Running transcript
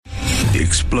The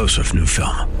explosive new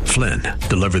film, Flynn,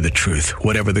 deliver the truth,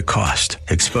 whatever the cost,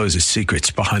 exposes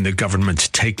secrets behind the government's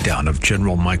takedown of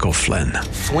General Michael Flynn.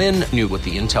 Flynn knew what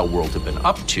the intel world had been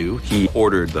up to. He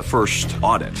ordered the first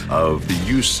audit of the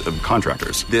use of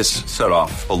contractors. This set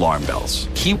off alarm bells.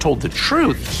 He told the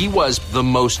truth. He was the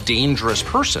most dangerous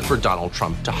person for Donald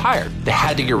Trump to hire. They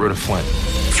had to get rid of Flynn.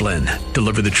 Flynn,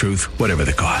 deliver the truth, whatever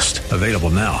the cost. Available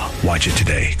now. Watch it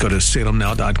today. Go to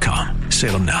salemnow.com.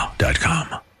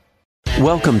 salemnow.com.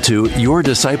 Welcome to Your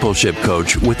Discipleship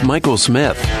Coach with Michael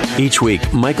Smith. Each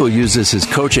week, Michael uses his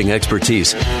coaching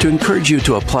expertise to encourage you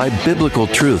to apply biblical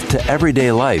truth to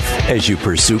everyday life as you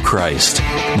pursue Christ.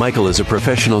 Michael is a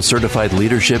professional certified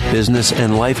leadership, business,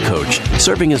 and life coach,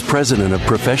 serving as president of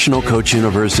Professional Coach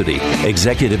University,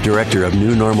 executive director of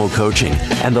New Normal Coaching,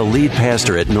 and the lead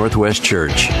pastor at Northwest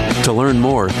Church. To learn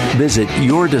more, visit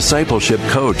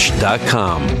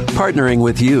yourdiscipleshipcoach.com, partnering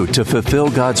with you to fulfill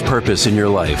God's purpose in your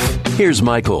life. Here's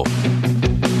Michael.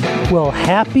 Well,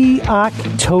 happy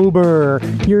October.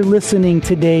 You're listening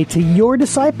today to Your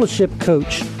Discipleship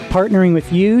Coach, partnering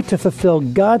with you to fulfill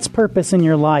God's purpose in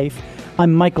your life.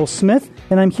 I'm Michael Smith,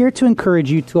 and I'm here to encourage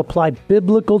you to apply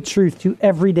biblical truth to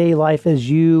everyday life as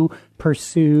you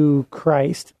pursue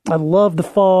Christ. I love the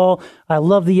fall. I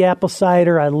love the apple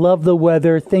cider. I love the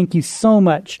weather. Thank you so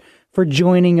much for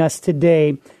joining us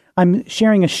today. I'm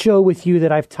sharing a show with you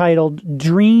that I've titled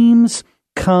Dreams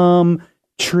Come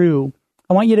True.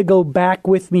 I want you to go back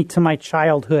with me to my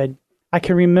childhood. I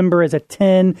can remember as a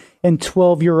 10 and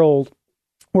 12-year-old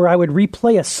where I would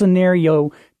replay a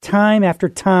scenario time after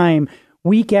time,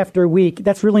 week after week.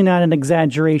 That's really not an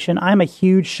exaggeration. I'm a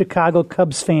huge Chicago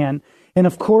Cubs fan. And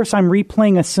of course, I'm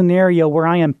replaying a scenario where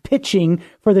I am pitching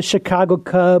for the Chicago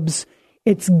Cubs.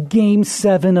 It's Game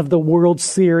 7 of the World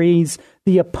Series.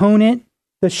 The opponent,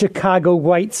 the Chicago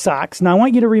White Sox. Now, I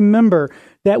want you to remember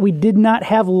that we did not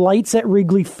have lights at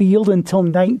Wrigley Field until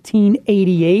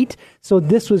 1988. So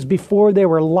this was before there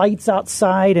were lights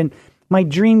outside. And my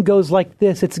dream goes like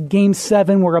this. It's Game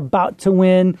 7. We're about to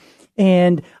win.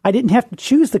 And I didn't have to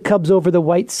choose the Cubs over the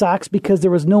White Sox because there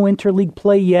was no interleague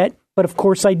play yet. But of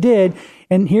course I did.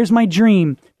 And here's my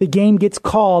dream. The game gets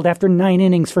called after 9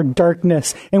 innings for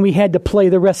darkness. And we had to play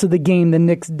the rest of the game the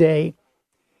next day.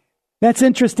 That's an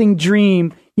interesting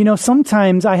dream. You know,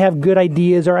 sometimes I have good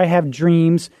ideas or I have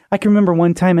dreams. I can remember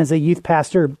one time as a youth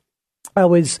pastor, I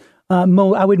would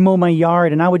mow my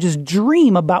yard and I would just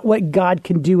dream about what God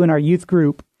can do in our youth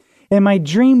group. And my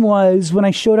dream was when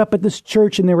I showed up at this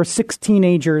church and there were 6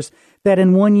 teenagers, that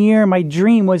in 1 year, my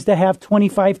dream was to have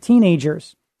 25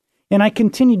 teenagers. And I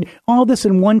continued all this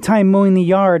in one time mowing the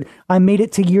yard. I made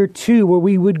it to year 2 where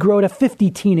we would grow to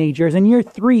 50 teenagers. And year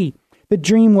 3, the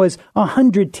dream was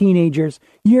 100 teenagers.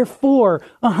 Year 4,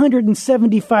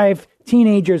 175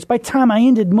 teenagers. By the time I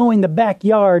ended mowing the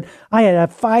backyard, I had a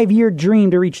 5-year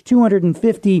dream to reach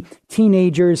 250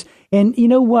 teenagers. And you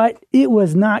know what? It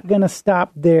was not going to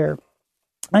stop there.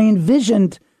 I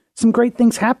envisioned some great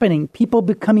things happening. People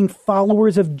becoming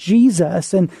followers of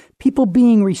Jesus and people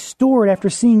being restored after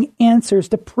seeing answers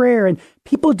to prayer and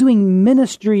people doing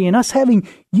ministry and us having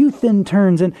youth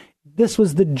interns. And this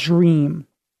was the dream.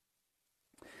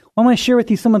 I want to share with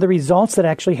you some of the results that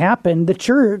actually happened. The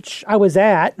church I was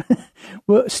at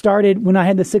started when I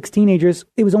had the 6 teenagers.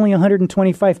 It was only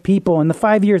 125 people. In the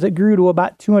 5 years, it grew to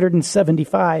about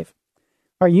 275.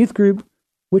 Our youth group,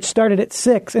 which started at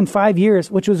 6 in 5 years,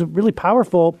 which was really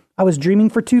powerful. I was dreaming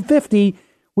for 250.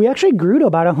 We actually grew to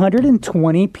about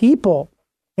 120 people.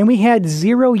 And we had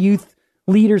 0 youth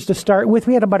leaders to start with.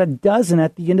 We had about a dozen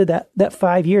at the end of that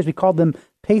 5 years. We called them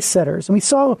pace setters. And we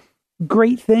saw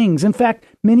great things. In fact,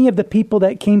 many of the people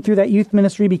that came through that youth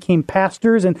ministry became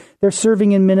pastors and they're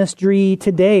serving in ministry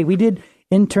today. We did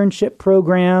internship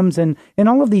programs and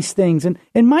all of these things. And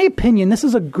in my opinion, this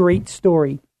is a great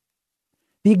story.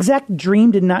 The exact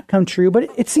dream did not come true, but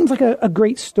it seems like a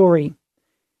great story.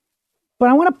 But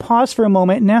I want to pause for a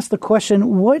moment and ask the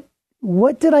question, what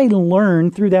did I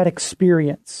learn through that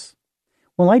experience?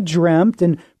 Well, I dreamt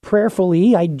and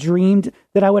prayerfully, I dreamed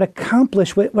that I would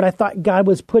accomplish what I thought God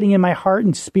was putting in my heart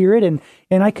and spirit,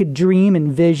 and I could dream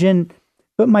and vision.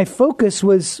 But my focus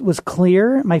was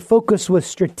clear. My focus was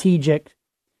strategic.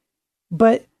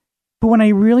 But when I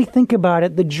really think about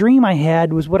it, the dream I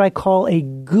had was what I call a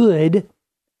good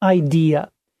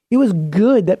idea. It was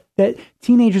good that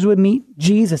teenagers would meet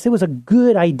Jesus. It was a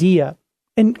good idea.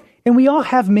 And we all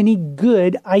have many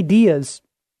good ideas.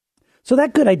 So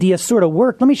that good idea sort of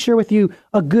worked. Let me share with you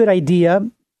a good idea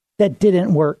that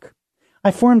didn't work. I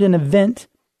formed an event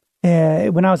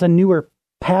when I was a newer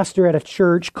pastor at a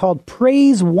church called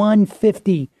Praise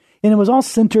 150. And it was all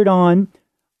centered on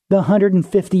the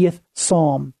 150th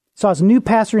Psalm. So I was a new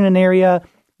pastor in an area,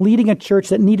 leading a church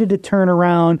that needed to turn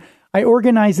around. I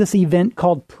organized this event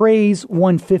called Praise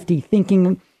 150,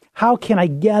 thinking, how can I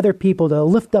gather people to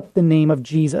lift up the name of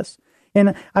Jesus?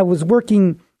 And I was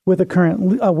working with a current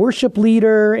worship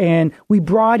leader, and we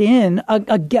brought in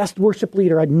a guest worship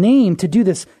leader, a name to do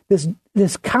this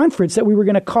conference that we were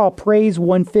going to call Praise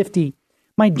 150.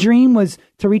 My dream was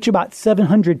to reach about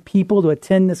 700 people to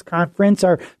attend this conference.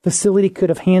 Our facility could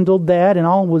have handled that, and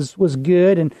all was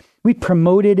good. And we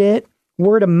promoted it,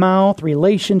 word of mouth,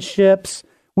 relationships.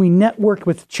 We networked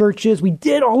with churches. We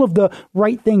did all of the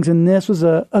right things, and this was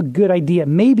a good idea,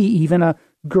 maybe even a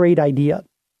great idea.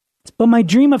 But my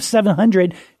dream of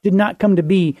 700 did not come to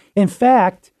be. In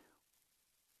fact,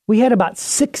 we had about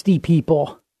 60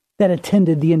 people that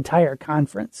attended the entire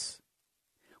conference.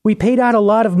 We paid out a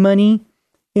lot of money,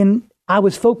 and I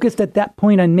was focused at that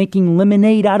point on making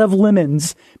lemonade out of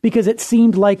lemons because it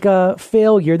seemed like a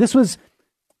failure. This was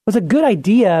a good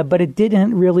idea, but it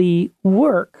didn't really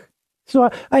work. So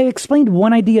I explained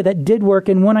one idea that did work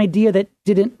and one idea that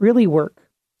didn't really work.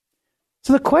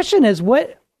 So the question is,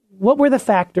 what were the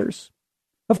factors?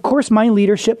 Of course, my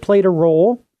leadership played a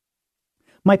role.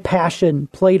 My passion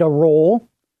played a role.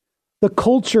 The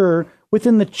culture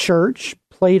within the church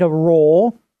played a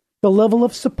role. The level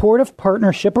of supportive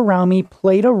partnership around me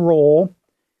played a role.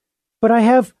 But I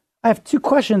have two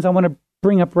questions I want to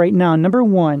bring up right now. Number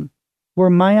one, were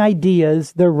my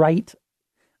ideas the right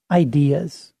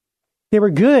ideas? They were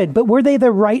good, but were they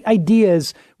the right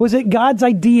ideas? Was it God's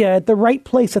idea at the right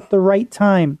place at the right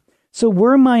time? So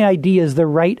were my ideas the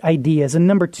right ideas? And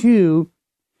number two,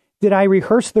 did I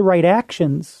rehearse the right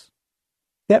actions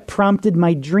that prompted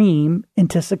my dream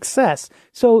into success?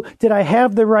 So did I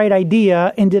have the right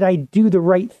idea, and did I do the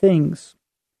right things?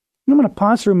 I'm going to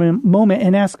pause for a moment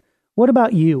and ask, what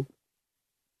about you?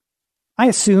 I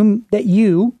assume that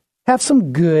you have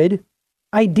some good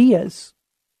ideas.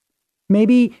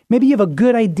 Maybe you have a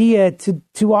good idea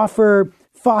to offer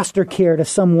foster care to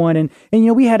someone.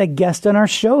 And we had a guest on our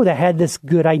show that had this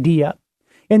good idea.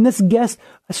 And this guest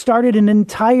started an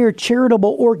entire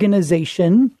charitable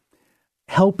organization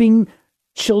helping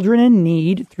children in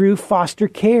need through foster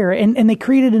care. And they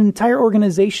created an entire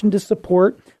organization to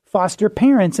support foster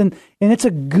parents. And it's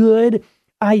a good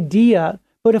idea.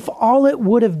 But if all it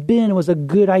would have been was a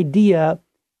good idea,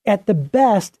 at the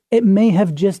best, it may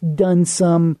have just done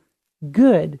some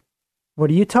good.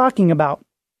 What are you talking about?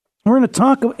 We're going to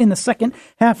talk in the second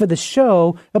half of the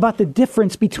show about the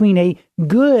difference between a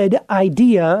good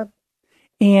idea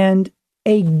and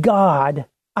a God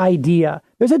idea.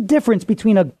 There's a difference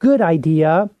between a good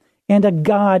idea and a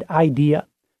God idea.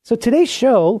 So today's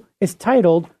show is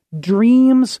titled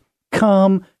Dreams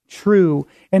Come True.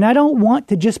 And I don't want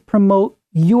to just promote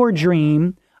your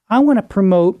dream. I want to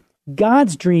promote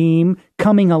God's dream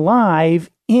coming alive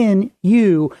in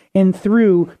you and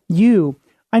through you.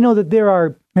 I know that there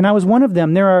are, and I was one of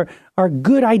them, there are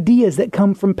good ideas that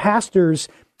come from pastors.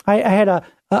 I had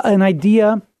an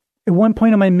idea at one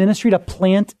point in my ministry to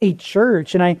plant a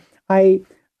church, and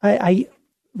I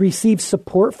received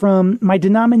support from my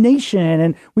denomination,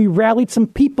 and we rallied some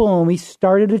people, and we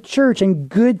started a church, and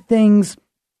good things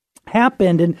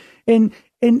happened.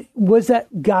 And was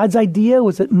that God's idea?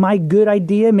 Was it my good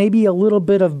idea? Maybe a little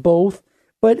bit of both.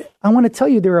 But I want to tell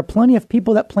you, there are plenty of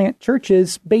people that plant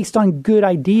churches based on good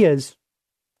ideas.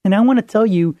 And I want to tell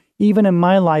you, even in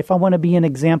my life, I want to be an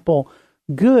example.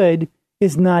 Good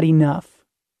is not enough.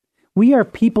 We are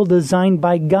people designed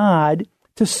by God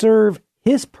to serve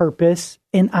His purpose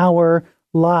in our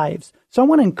lives. So I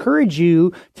want to encourage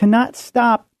you to not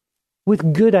stop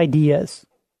with good ideas,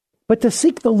 but to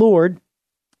seek the Lord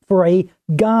for a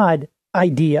God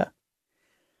idea.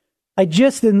 I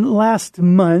just in last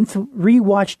month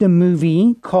rewatched a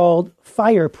movie called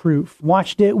Fireproof.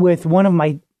 Watched it with one of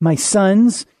my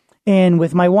sons and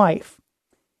with my wife.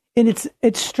 And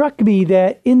it struck me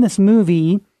that in this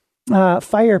movie,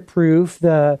 Fireproof,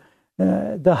 the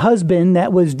husband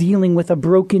that was dealing with a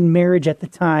broken marriage at the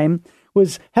time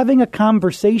was having a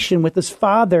conversation with his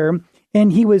father,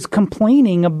 and he was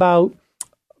complaining about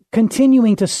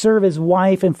continuing to serve his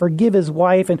wife and forgive his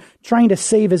wife and trying to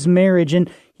save his marriage. And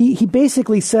he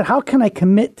basically said, how can I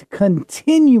commit to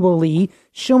continually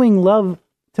showing love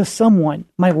to someone,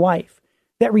 my wife,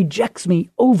 that rejects me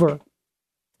over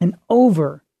and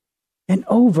over and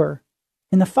over?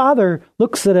 And the father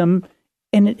looks at him,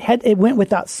 and it went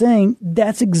without saying,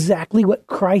 that's exactly what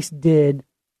Christ did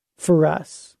for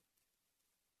us.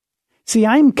 See,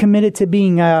 I'm committed to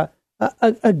being a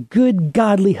good,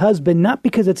 godly husband, not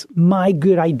because it's my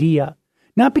good idea,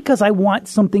 not because I want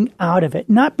something out of it,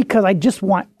 not because I just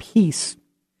want peace.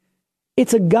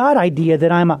 It's a God idea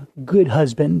that I'm a good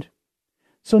husband.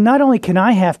 So not only can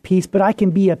I have peace, but I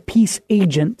can be a peace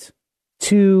agent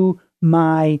to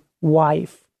my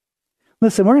wife.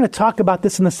 Listen, we're going to talk about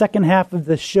this in the second half of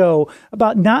the show,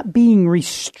 about not being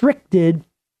restricted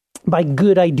by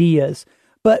good ideas,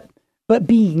 but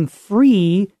being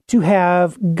free to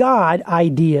have God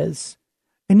ideas.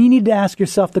 And you need to ask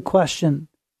yourself the question,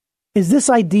 is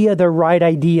this idea the right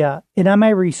idea? And am I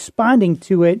responding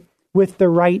to it with the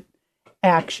right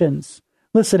actions?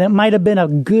 Listen, it might have been a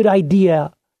good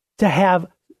idea to have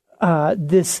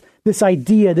this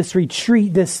idea, this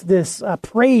retreat, this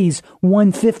praise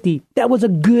 150. That was a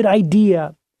good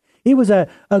idea. It was a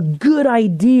good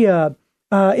idea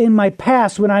in my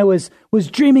past when I was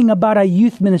dreaming about a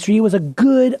youth ministry. It was a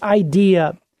good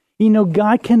idea. You know,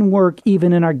 God can work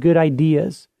even in our good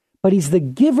ideas, but He's the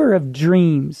giver of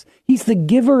dreams. He's the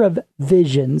giver of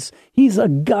visions. He's a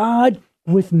God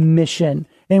with mission.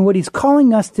 And what He's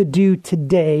calling us to do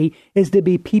today is to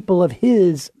be people of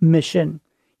His mission.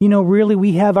 You know, really,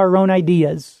 we have our own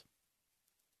ideas.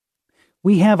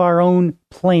 We have our own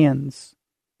plans.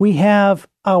 We have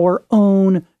our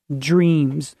own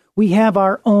dreams. We have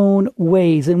our own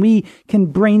ways, and we can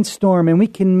brainstorm, and we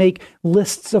can make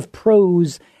lists of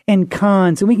pros and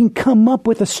cons, and we can come up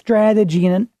with a strategy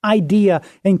and an idea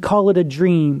and call it a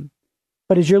dream.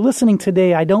 But as you're listening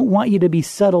today, I don't want you to be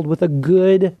settled with a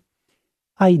good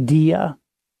idea.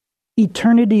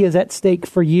 Eternity is at stake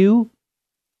for you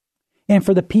and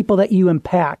for the people that you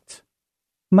impact.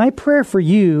 My prayer for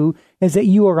you is that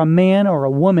you are a man or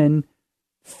a woman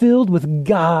filled with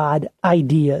God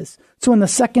ideas. So in the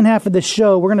second half of the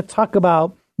show, we're going to talk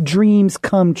about dreams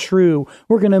come true.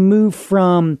 We're going to move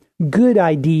from good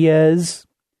ideas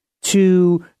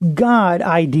to God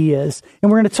ideas.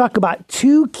 And we're going to talk about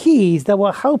 2 keys that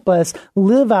will help us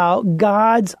live out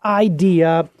God's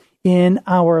idea in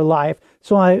our life.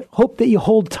 So I hope that you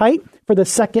hold tight for the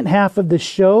second half of the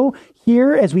show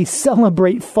here as we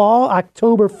celebrate fall,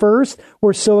 October 1st.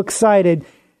 We're so excited.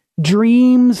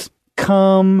 Dreams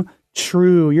come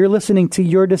true. You're listening to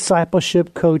Your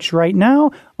Discipleship Coach right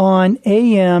now on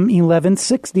AM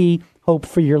 1160, Hope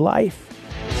for Your Life.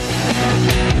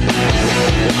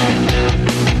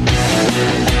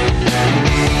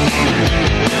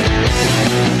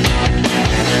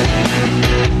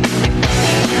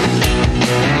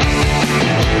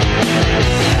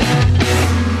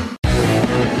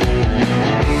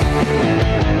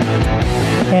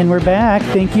 And we're back.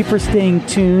 Thank you for staying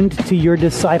tuned to Your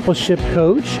Discipleship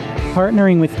Coach,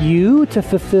 partnering with you to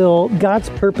fulfill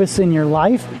God's purpose in your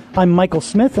life. I'm Michael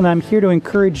Smith, and I'm here to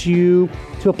encourage you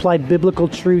to apply biblical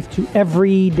truth to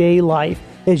everyday life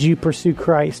as you pursue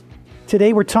Christ.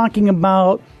 Today, we're talking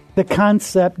about the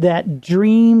concept that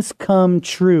dreams come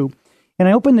true. And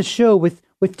I opened the show with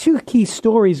 2 key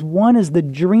stories. One is the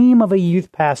dream of a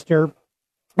youth pastor,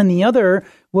 and the other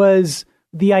was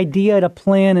the idea to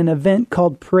plan an event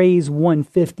called Praise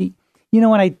 150. You know,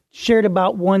 when I shared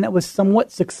about one that was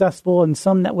somewhat successful and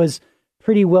some that was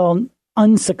pretty well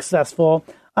unsuccessful,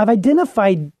 I've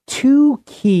identified 2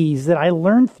 keys that I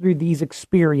learned through these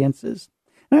experiences.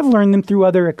 And I've learned them through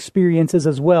other experiences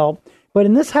as well. But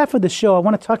in this half of the show, I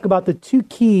want to talk about the 2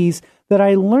 keys that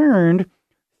I learned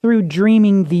through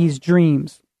dreaming these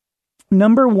dreams.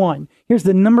 Number 1, here's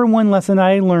the number 1 lesson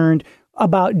I learned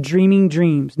about dreaming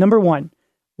dreams. Number 1,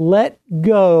 let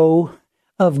go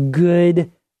of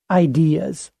good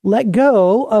ideas. Let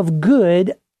go of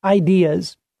good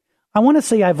ideas. I want to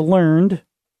say I've learned,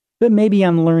 but maybe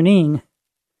I'm learning,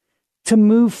 to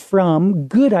move from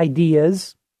good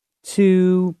ideas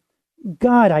to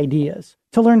God ideas.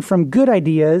 To learn from good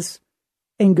ideas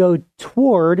and go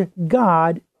toward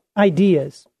God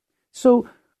ideas. So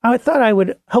I thought I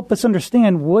would help us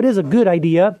understand what is a good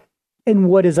idea and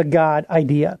what is a God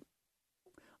idea.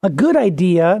 A good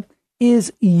idea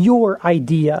is your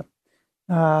idea.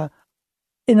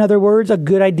 In other words, a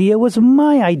good idea was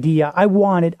my idea. I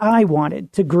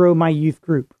wanted to grow my youth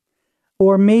group.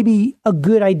 Or maybe a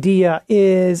good idea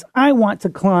is I want to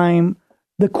climb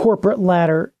the corporate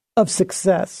ladder of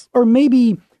success. Or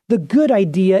maybe the good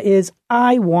idea is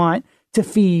I want to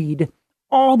feed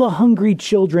all the hungry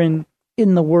children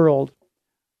in the world.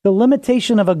 The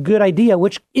limitation of a good idea,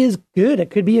 which is good, it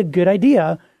could be a good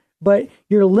idea, but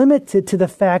you're limited to the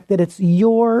fact that it's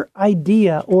your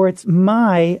idea or it's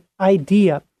my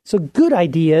idea. So good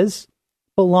ideas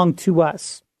belong to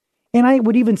us. And I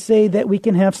would even say that we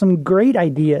can have some great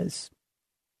ideas,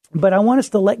 but I want us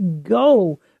to let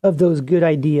go of those good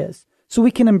ideas so we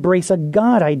can embrace a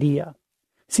God idea.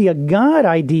 See, a God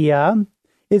idea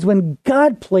is when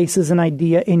God places an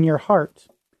idea in your heart.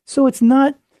 So it's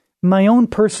not my own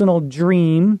personal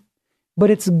dream, but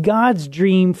it's God's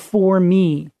dream for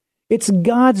me. It's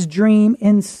God's dream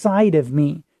inside of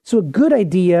me. So a good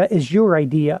idea is your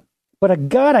idea, but a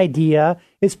God idea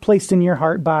is placed in your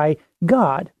heart by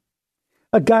God.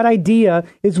 A God idea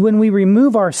is when we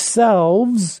remove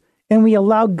ourselves and we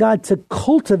allow God to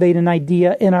cultivate an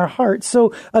idea in our heart.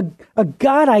 So a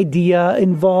God idea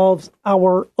involves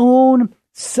our own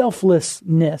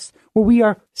selflessness, where we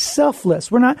are selfless.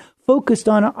 We're not focused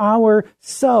on our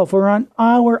self or on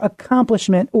our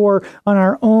accomplishment or on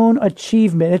our own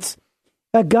achievement.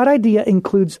 A God idea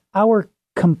includes our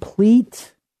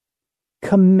complete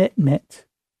commitment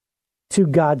to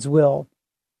God's will.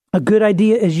 A good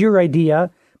idea is your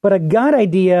idea, but a God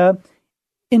idea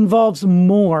involves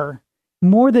more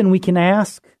than we can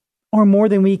ask or more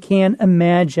than we can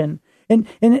imagine. And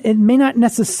it may not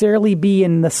necessarily be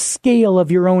in the scale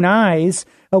of your own eyes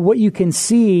of what you can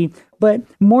see, but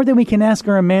more than we can ask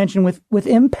or imagine with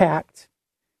impact.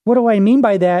 What do I mean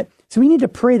by that? So we need to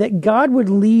pray that God would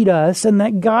lead us and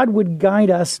that God would guide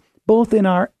us both in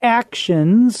our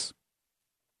actions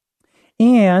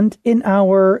and in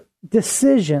our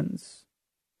decisions.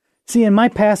 See, in my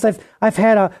past, I've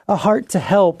had a heart to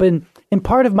help, and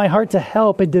part of my heart to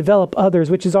help and develop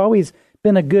others, which has always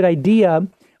been a good idea.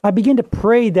 I began to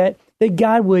pray that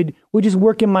God would just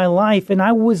work in my life, and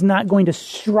I was not going to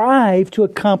strive to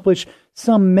accomplish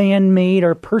some man-made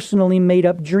or personally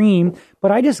made-up dream,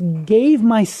 but I just gave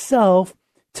myself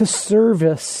to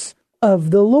service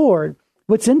of the Lord.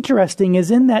 What's interesting is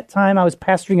in that time I was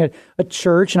pastoring a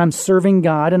church, and I'm serving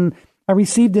God, and I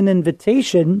received an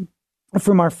invitation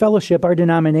from our fellowship, our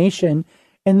denomination,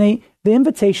 and the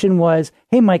invitation was,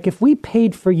 hey, Mike, if we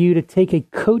paid for you to take a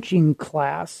coaching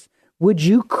class, would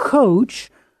you coach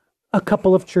a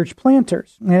couple of church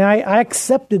planters? And I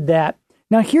accepted that.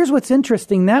 Now, here's what's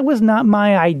interesting. That was not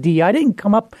my idea. I didn't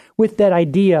come up with that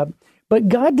idea, but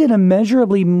God did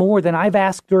immeasurably more than I've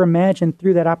asked or imagined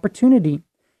through that opportunity.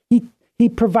 He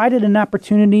provided an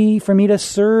opportunity for me to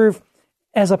serve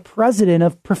as a president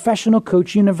of Professional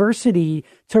Coach University,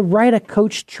 to write a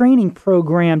coach training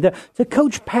program, to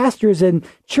coach pastors and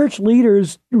church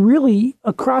leaders really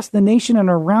across the nation and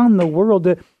around the world,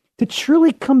 to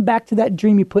truly come back to that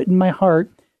dream He put in my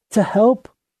heart to help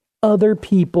other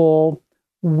people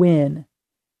win.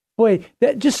 Boy,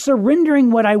 that just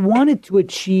surrendering what I wanted to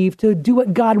achieve to do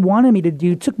what God wanted me to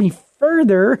do took me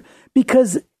further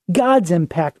because God's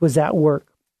impact was at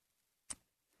work.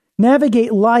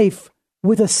 Navigate life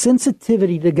with a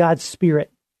sensitivity to God's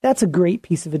Spirit. That's a great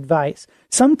piece of advice.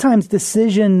 Sometimes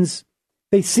decisions,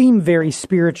 they seem very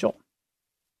spiritual,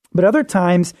 but other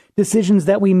times decisions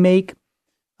that we make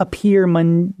appear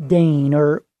mundane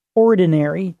or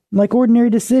ordinary, like ordinary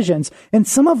decisions. And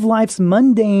some of life's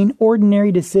mundane,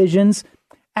 ordinary decisions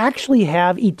actually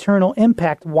have eternal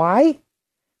impact. Why?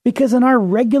 Because in our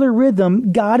regular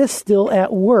rhythm, God is still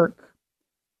at work.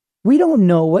 We don't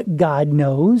know what God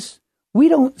knows. We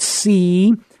don't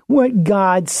see what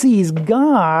God sees.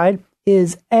 God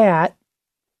is at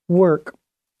work.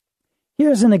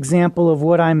 Here's an example of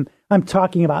what I'm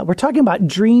talking about. We're talking about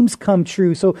dreams come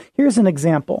true. So here's an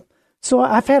example. So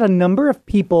I've had a number of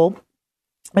people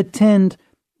attend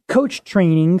coach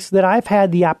trainings that I've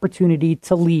had the opportunity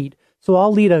to lead. So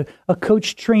I'll lead a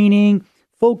coach training.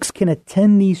 Folks can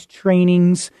attend these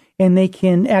trainings and they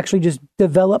can actually just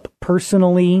develop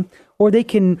personally, or they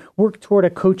can work toward a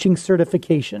coaching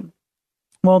certification.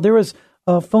 Well, there was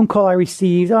a phone call I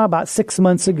received about 6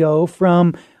 months ago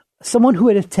from someone who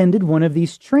had attended one of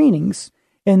these trainings.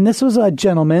 And this was a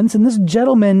gentleman's, and this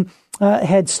gentleman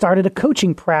had started a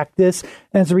coaching practice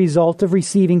as a result of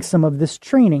receiving some of this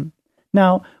training.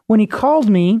 Now, when he called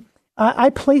me,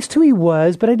 I placed who he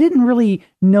was, but I didn't really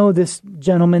know this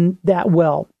gentleman that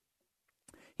well.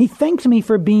 He thanked me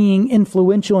for being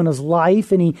influential in his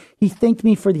life, and he thanked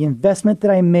me for the investment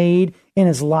that I made in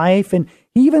his life. And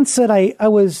he even said I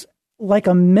was like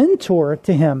a mentor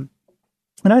to him.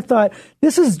 And I thought,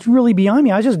 this is really beyond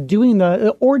me. I was just doing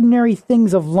the ordinary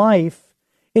things of life.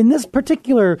 In this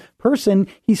particular person,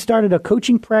 he started a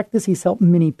coaching practice. He's helped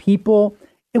many people.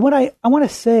 And what I want to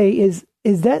say is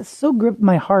that so gripped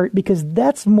my heart, because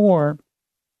that's more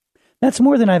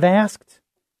than I've asked.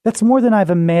 That's more than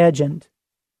I've imagined.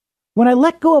 When I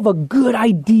let go of a good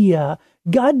idea,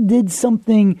 God did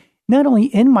something not only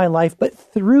in my life, but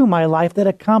through my life that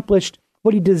accomplished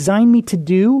what He designed me to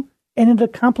do, and it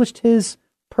accomplished His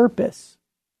purpose.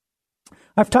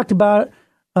 I've talked about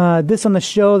this on the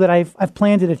show, that I've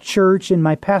planted a church in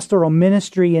my pastoral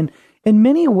ministry, and in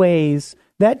many ways,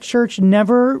 that church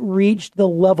never reached the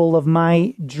level of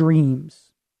my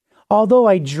dreams. Although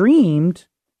I dreamed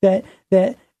that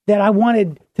that I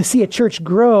wanted to see a church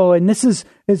grow. And this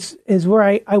is where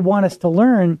I want us to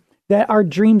learn that our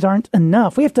dreams aren't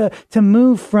enough. We have to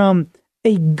move from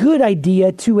a good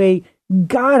idea to a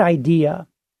God idea.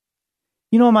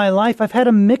 You know, in my life, I've had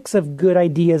a mix of good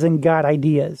ideas and God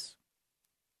ideas.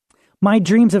 My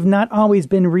dreams have not always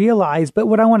been realized, but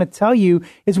what I want to tell you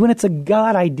is when it's a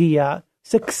God idea,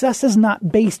 success is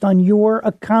not based on your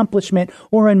accomplishment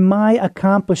or on my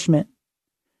accomplishment.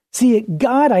 See, a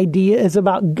God idea is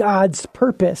about God's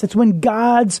purpose. It's when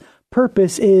God's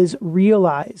purpose is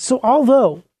realized. So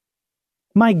although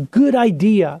my good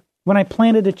idea, when I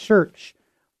planted a church,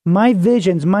 my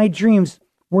visions, my dreams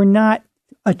were not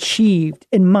achieved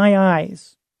in my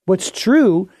eyes. What's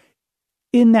true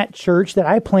in that church that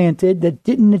I planted that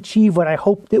didn't achieve what I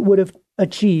hoped it would have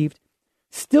achieved,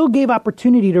 still gave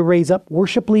opportunity to raise up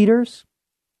worship leaders.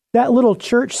 That little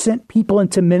church sent people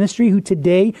into ministry who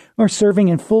today are serving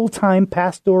in full-time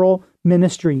pastoral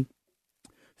ministry.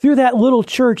 Through that little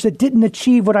church that didn't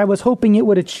achieve what I was hoping it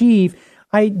would achieve,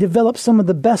 I developed some of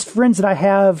the best friends that I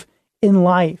have in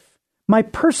life. My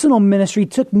personal ministry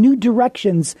took new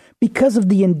directions because of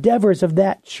the endeavors of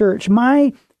that church.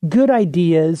 My good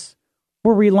ideas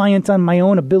were reliant on my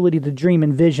own ability to dream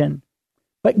and vision.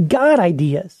 But God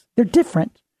ideas, they're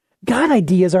different. God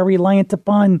ideas are reliant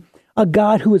upon a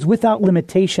God who is without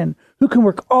limitation, who can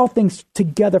work all things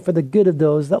together for the good of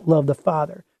those that love the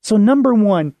Father. So number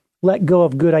one, let go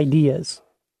of good ideas.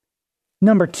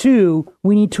 Number two,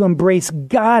 we need to embrace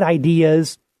God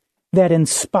ideas that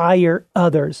inspire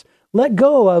others. Let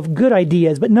go of good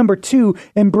ideas, but number two,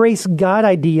 embrace God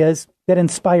ideas that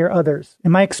inspire others.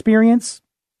 In my experience,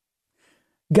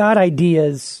 God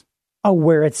ideas are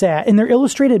where it's at. And they're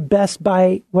illustrated best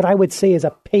by what I would say is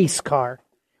a pace car,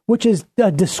 which is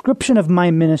a description of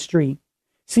my ministry.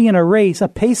 See, in a race, a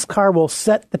pace car will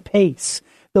set the pace.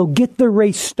 They'll get the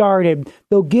race started.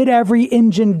 They'll get every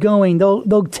engine going.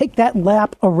 They'll take that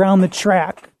lap around the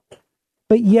track.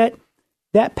 But yet,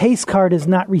 that pace car does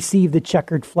not receive the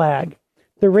checkered flag.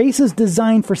 The race is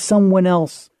designed for someone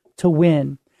else to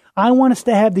win. I want us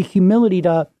to have the humility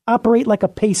to operate like a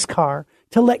pace car,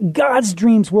 to let God's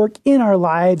dreams work in our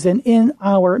lives and in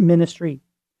our ministry.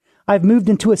 I've moved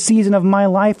into a season of my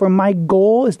life where my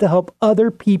goal is to help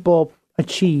other people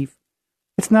achieve.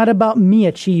 It's not about me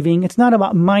achieving. It's not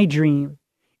about my dream.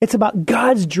 It's about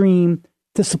God's dream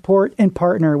to support and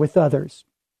partner with others.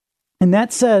 And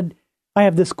that said, I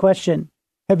have this question.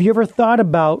 Have you ever thought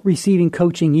about receiving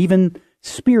coaching, even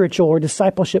spiritual or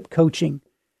discipleship coaching?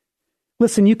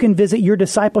 Listen, you can visit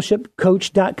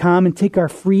yourdiscipleshipcoach.com and take our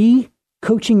free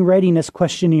coaching readiness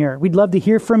questionnaire. We'd love to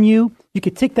hear from you. You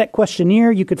could take that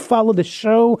questionnaire. You could follow the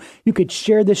show. You could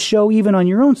share this show even on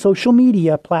your own social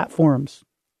media platforms.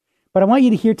 But I want you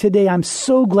to hear today, I'm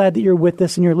so glad that you're with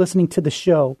us and you're listening to the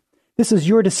show. This is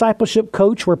Your Discipleship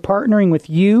Coach. We're partnering with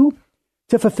you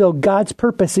to fulfill God's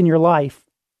purpose in your life.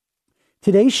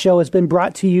 Today's show has been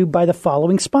brought to you by the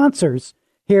following sponsors: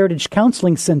 Heritage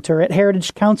Counseling Center at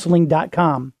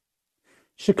heritagecounseling.com,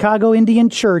 Chicago Indian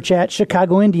Church at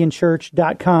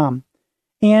chicagoindianchurch.com,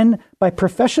 and by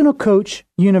Professional Coach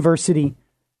University.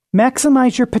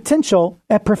 Maximize your potential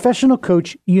at Professional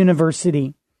Coach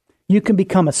University. You can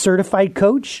become a certified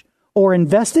coach or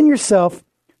invest in yourself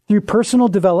through personal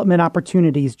development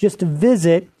opportunities. Just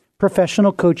visit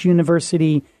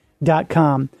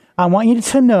professionalcoachuniversity.com. I want you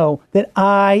to know that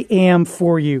I am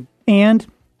for you and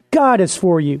God is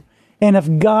for you. And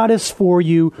if God is for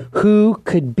you, who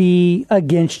could be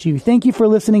against you? Thank you for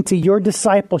listening to Your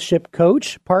Discipleship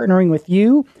Coach, partnering with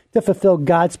you to fulfill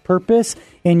God's purpose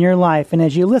in your life. And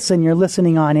as you listen, you're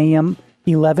listening on AM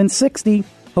 1160,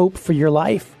 Hope for Your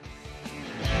Life.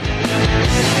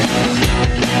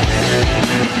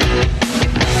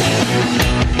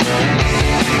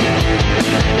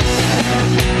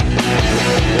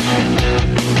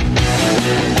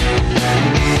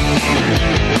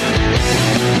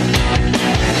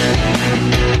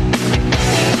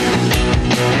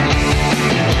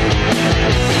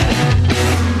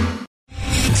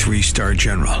 Three-star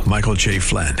General Michael J.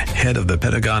 Flynn, head of the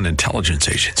Pentagon Intelligence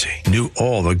Agency, knew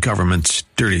all the government's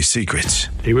dirty secrets.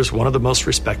 He was one of the most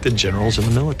respected generals in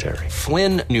the military.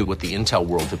 Flynn knew what the intel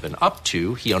world had been up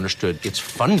to. He understood its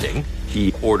funding.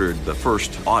 He ordered the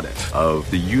first audit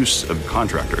of the use of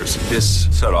contractors. This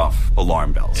set off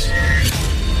alarm bells.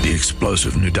 The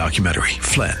explosive new documentary,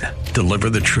 Flynn,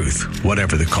 Deliver the Truth,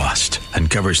 Whatever the Cost,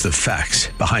 uncovers the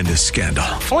facts behind this scandal.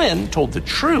 Flynn told the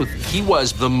truth. He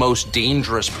was the most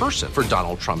dangerous person for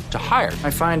Donald Trump to hire. I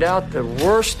find out the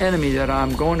worst enemy that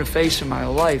I'm going to face in my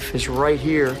life is right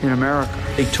here in America.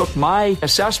 They took my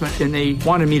assessment and they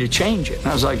wanted me to change it. And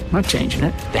I was like, I'm not changing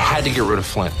it. They had to get rid of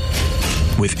Flynn.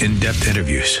 with in-depth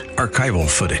interviews, archival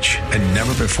footage, and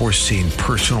never-before-seen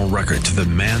personal records of the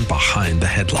man behind the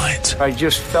headlines. I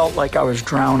just felt like I was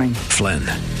drowning. Flynn,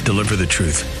 deliver the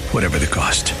truth, whatever the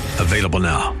cost. Available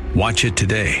now. Watch it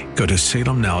today. Go to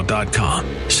salemnow.com.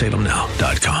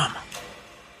 salemnow.com.